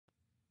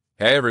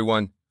Hey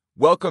everyone,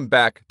 welcome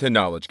back to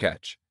Knowledge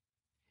Catch.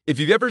 If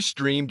you've ever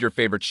streamed your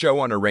favorite show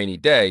on a rainy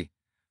day,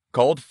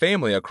 called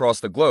family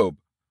across the globe,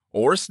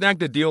 or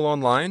snagged a deal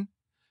online,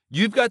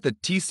 you've got the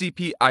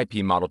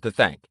TCP/IP model to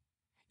thank,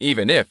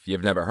 even if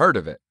you've never heard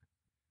of it.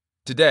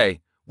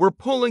 Today, we're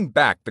pulling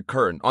back the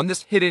curtain on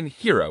this hidden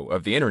hero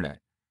of the internet.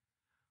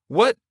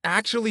 What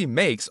actually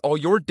makes all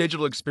your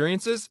digital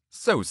experiences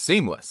so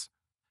seamless?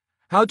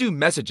 How do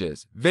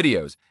messages,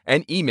 videos,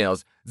 and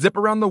emails zip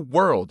around the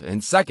world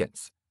in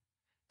seconds?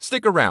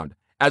 Stick around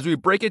as we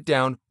break it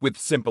down with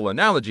simple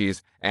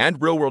analogies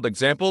and real-world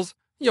examples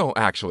you'll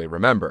actually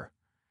remember.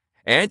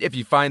 And if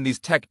you find these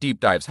tech deep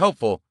dives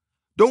helpful,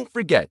 don't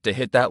forget to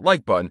hit that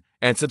like button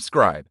and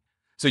subscribe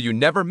so you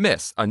never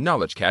miss a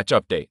Knowledge Catch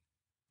update.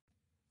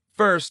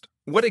 First,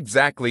 what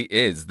exactly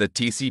is the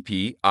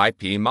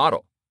TCP/IP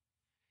model?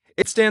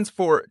 It stands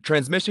for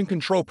Transmission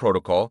Control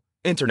Protocol,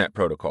 Internet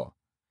Protocol,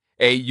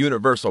 a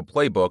universal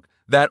playbook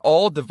that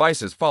all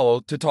devices follow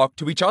to talk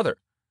to each other,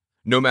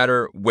 no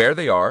matter where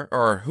they are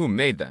or who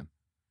made them.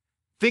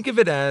 Think of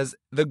it as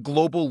the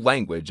global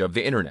language of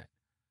the internet,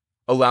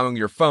 allowing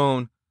your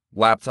phone,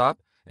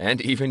 laptop, and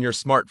even your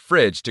smart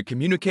fridge to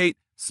communicate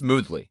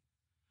smoothly,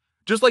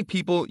 just like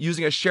people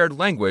using a shared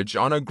language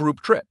on a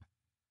group trip.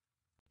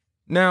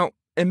 Now,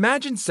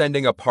 imagine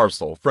sending a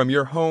parcel from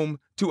your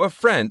home to a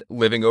friend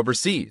living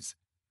overseas.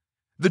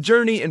 The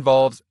journey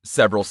involves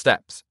several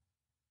steps: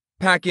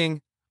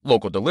 packing,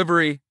 local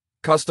delivery,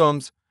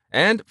 customs,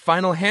 and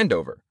final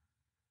handover.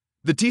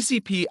 The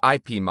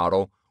TCP/IP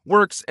model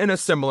works in a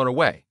similar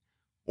way,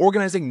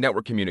 organizing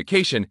network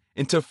communication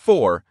into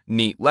 4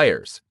 neat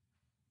layers: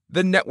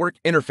 the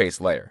network interface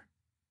layer,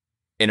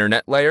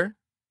 internet layer,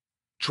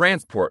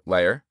 transport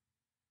layer,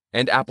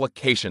 and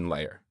application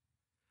layer.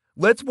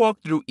 Let's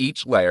walk through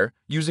each layer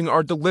using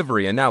our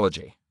delivery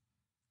analogy.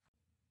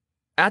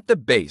 At the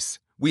base,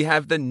 we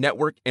have the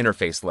network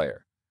interface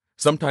layer,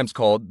 sometimes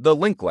called the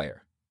link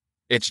layer.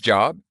 Its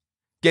job?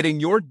 Getting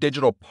your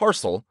digital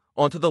parcel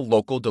onto the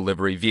local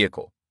delivery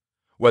vehicle,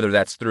 whether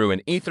that's through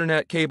an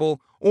Ethernet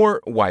cable or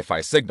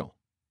Wi-Fi signal.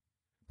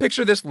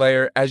 Picture this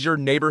layer as your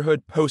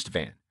neighborhood post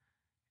van.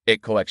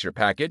 It collects your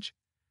package,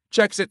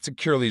 checks it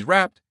securely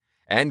wrapped,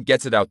 and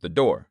gets it out the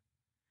door.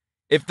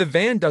 If the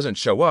van doesn't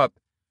show up,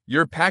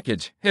 your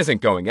package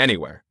isn't going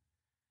anywhere.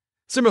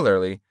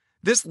 Similarly,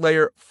 this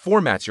layer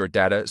formats your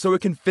data so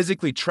it can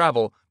physically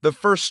travel the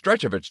first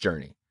stretch of its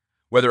journey,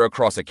 whether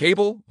across a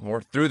cable or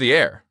through the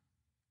air.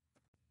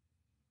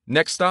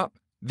 Next stop,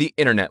 the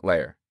internet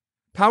layer,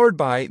 powered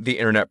by the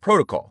Internet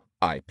Protocol,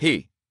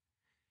 IP.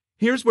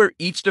 Here's where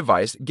each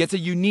device gets a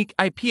unique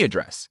IP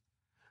address,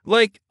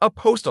 like a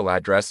postal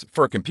address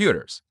for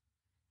computers.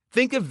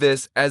 Think of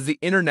this as the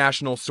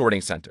international sorting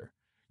center.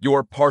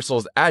 Your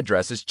parcel's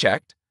address is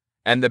checked,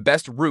 and the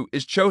best route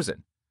is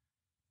chosen.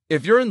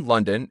 If you're in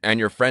London and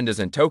your friend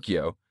is in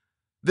Tokyo,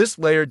 this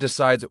layer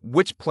decides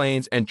which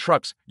planes and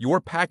trucks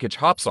your package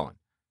hops on,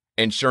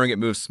 ensuring it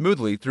moves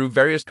smoothly through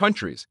various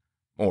countries,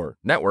 or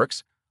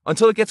networks,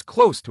 until it gets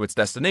close to its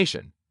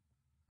destination.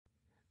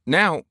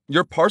 Now,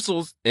 your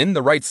parcel's in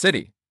the right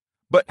city,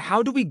 but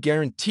how do we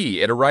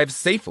guarantee it arrives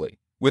safely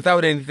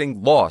without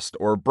anything lost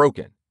or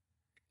broken?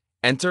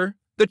 Enter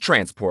the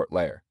transport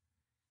layer.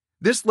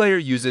 This layer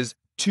uses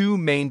 2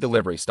 main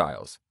delivery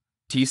styles: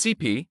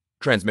 TCP,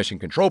 Transmission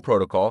Control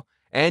Protocol,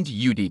 and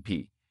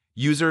UDP,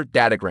 User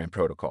Datagram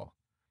Protocol.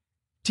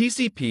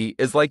 TCP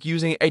is like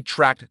using a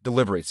tracked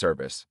delivery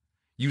service.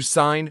 You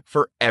sign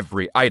for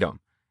every item,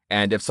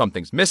 and if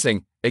something's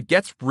missing, it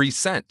gets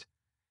resent.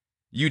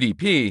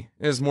 UDP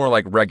is more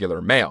like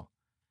regular mail.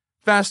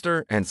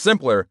 Faster and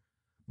simpler,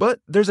 but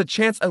there's a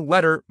chance a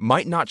letter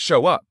might not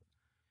show up,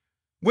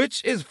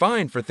 which is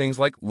fine for things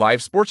like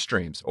live sports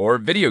streams or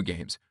video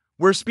games,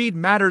 where speed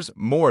matters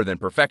more than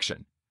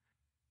perfection.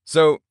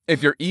 So,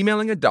 if you're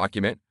emailing a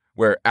document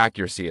where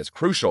accuracy is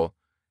crucial,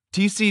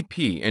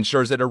 TCP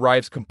ensures it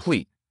arrives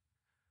complete.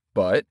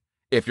 But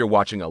if you're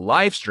watching a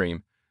live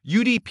stream,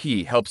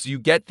 UDP helps you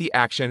get the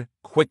action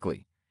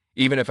quickly,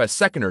 even if a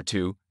second or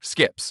two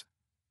skips.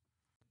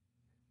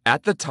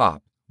 At the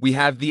top, we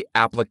have the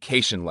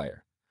application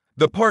layer,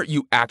 the part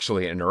you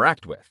actually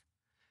interact with.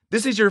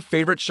 This is your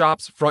favorite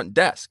shop's front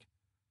desk,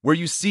 where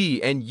you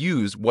see and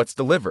use what's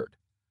delivered.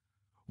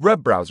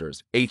 Web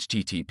browsers,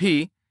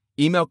 HTTP,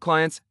 email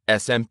clients,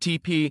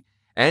 SMTP,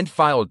 and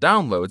file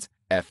downloads,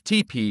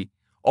 FTP,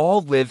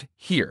 all live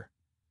here.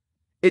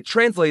 It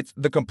translates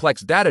the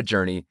complex data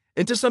journey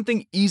into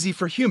something easy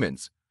for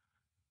humans.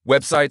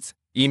 Websites,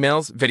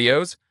 emails,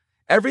 videos,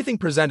 everything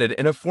presented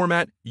in a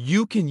format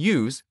you can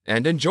use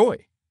and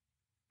enjoy.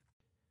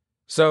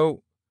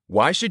 So,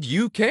 why should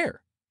you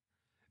care?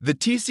 The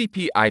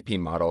TCP/IP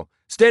model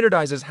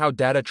standardizes how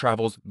data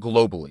travels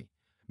globally,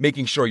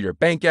 making sure your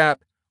bank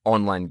app,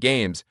 online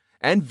games,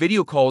 and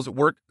video calls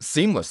work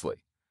seamlessly.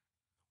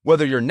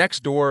 Whether you're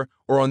next door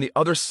or on the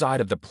other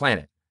side of the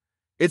planet,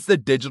 it's the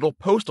digital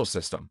postal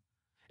system,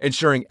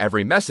 ensuring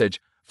every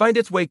message finds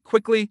its way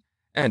quickly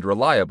and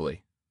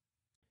reliably.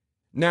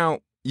 Now,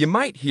 you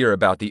might hear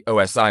about the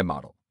OSI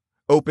model,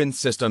 Open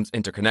Systems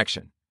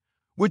Interconnection,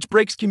 which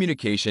breaks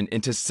communication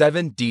into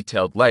 7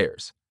 detailed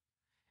layers.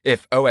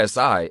 If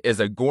OSI is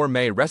a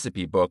gourmet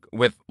recipe book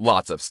with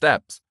lots of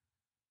steps,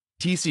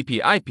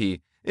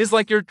 TCPIP is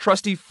like your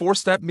trusty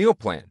 4-step meal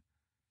plan,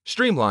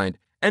 streamlined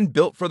and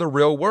built for the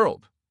real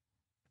world.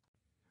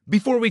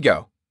 Before we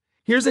go,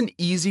 here's an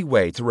easy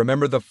way to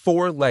remember the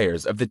 4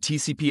 layers of the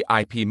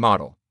TCP/IP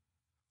model.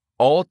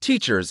 All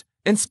teachers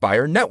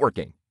inspire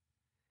networking.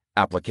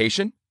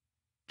 Application,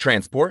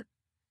 transport,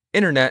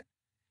 internet,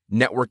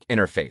 network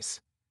interface.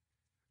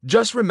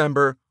 Just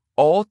remember,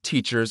 all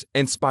teachers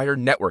inspire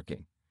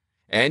networking,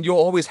 and you'll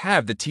always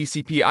have the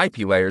TCP/IP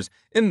layers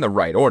in the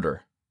right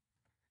order.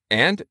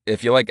 And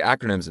if you like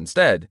acronyms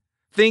instead,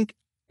 think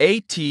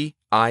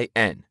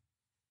ATIN.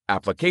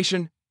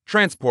 Application,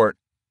 transport,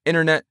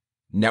 internet,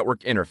 network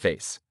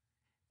interface.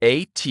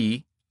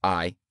 ATIN.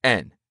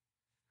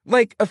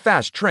 Like a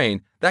fast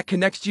train that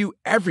connects you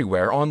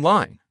everywhere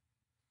online.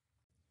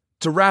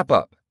 To wrap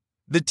up,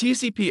 the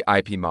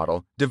TCP/IP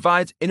model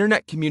divides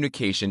internet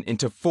communication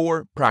into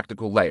 4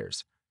 practical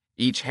layers,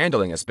 each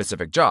handling a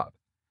specific job,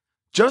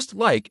 just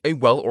like a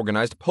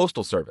well-organized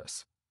postal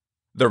service.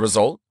 The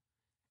result?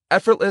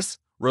 Effortless,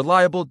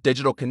 reliable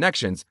digital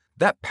connections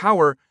that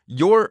power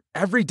your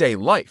everyday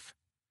life.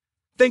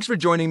 Thanks for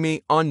joining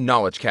me on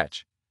Knowledge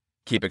Catch.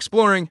 Keep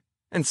exploring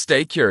and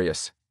stay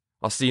curious.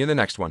 I'll see you in the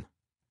next one.